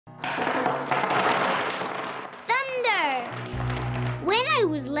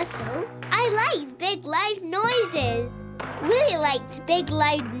little, I liked big, loud noises. Willie liked big,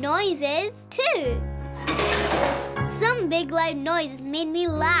 loud noises too. Some big, loud noises made me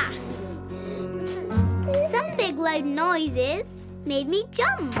laugh. Some big, loud noises made me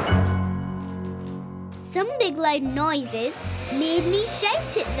jump. Some big, loud noises made me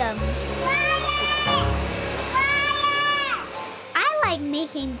shout at them. Quiet! Quiet! I like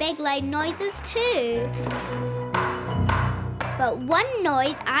making big, loud noises too. But one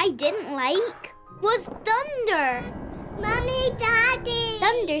noise I didn't like was thunder. Mummy, Daddy!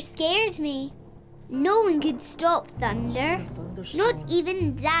 Thunder scares me. No one could stop thunder. Not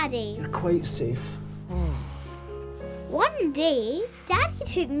even Daddy. You're quite safe. One day, Daddy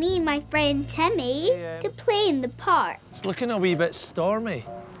took me and my friend Timmy to play in the park. It's looking a wee bit stormy.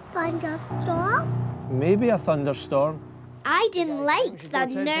 Thunderstorm? Maybe a thunderstorm. I didn't like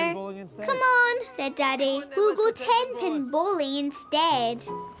thunder. Come on, said Daddy. We'll go 10-pin bowling instead.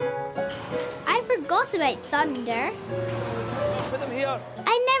 I forgot about thunder. Put them here.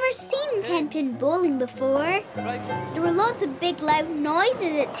 I'd never seen 10-pin bowling before. Right. There were lots of big loud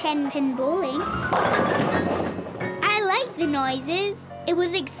noises at 10-pin bowling. I liked the noises. It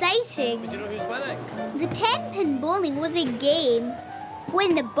was exciting. Do you know who's winning? The 10-pin bowling was a game.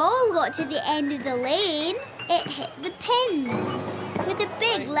 When the ball got to the end of the lane, it hit the pins with a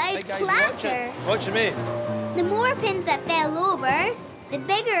big loud clatter. Watch me. The more pins that fell over, the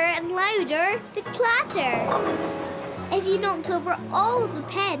bigger and louder the clatter. If you knocked over all the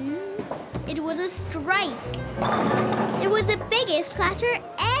pins, it was a strike. It was the biggest clatter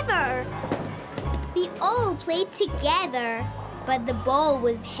ever. We all played together, but the ball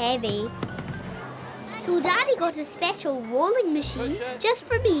was heavy. So Daddy got a special rolling machine just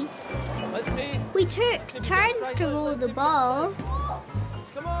for me. Let's see. We took turns to roll the ball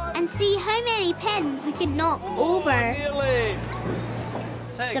and see how many pins we could knock over. Nearly.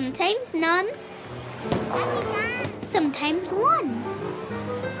 Sometimes none. Sometimes one.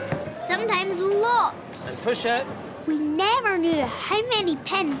 Sometimes lots. And push it. We never knew how many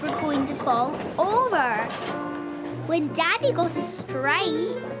pins were going to fall over. When Daddy got a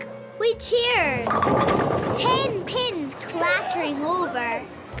strike, we cheered. 10 pins clattering over.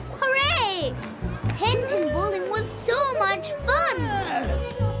 Hooray! 10-pin bowling was so much fun.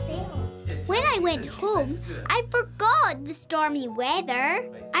 When I went home, I forgot the stormy weather.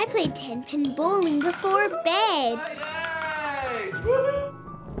 I played 10-pin bowling before bed.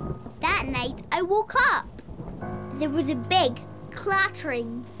 That night, I woke up. There was a big,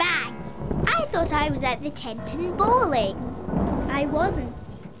 clattering bang. I thought I was at the 10-pin bowling. I wasn't.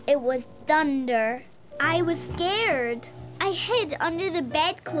 It was thunder. I was scared. I hid under the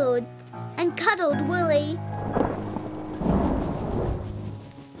bedclothes and cuddled Willie.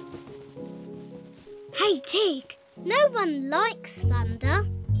 Hey, Tig, no one likes thunder.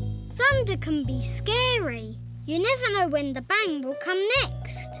 Thunder can be scary. You never know when the bang will come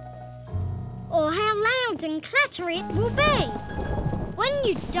next, or how loud and clattery it will be. When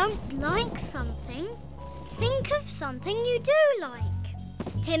you don't like something, think of something you do like.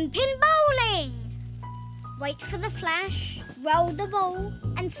 10-pin bowling. Wait for the flash, roll the ball,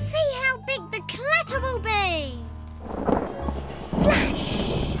 and see how big the clatter will be.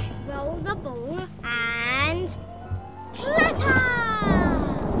 Flash! Roll the ball and clatter!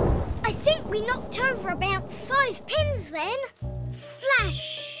 I think we knocked over about 5 pins then.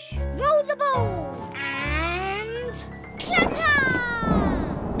 Flash! Roll the ball and clatter!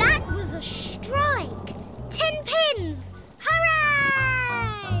 That was a strike. 10 pins!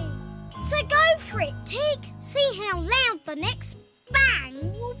 Hooray! So go for it, Tig. See how loud the next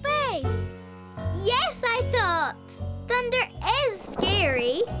bang will be. Yes, I thought. Thunder is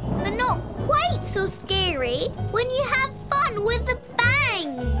scary, but not quite so scary when you have fun with the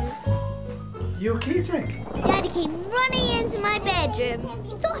bangs. You okay, Tig? Daddy came running into my bedroom.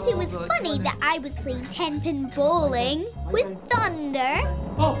 He thought it was funny that I was playing 10-pin bowling with thunder.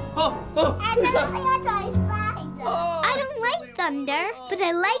 I don't like thunder, but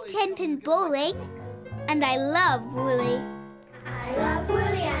I like 10-pin bowling, and I love Willie. I love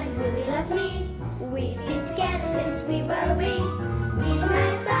Willie and Willie loves me. We've been together since we were wee. We've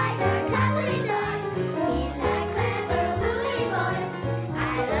smashed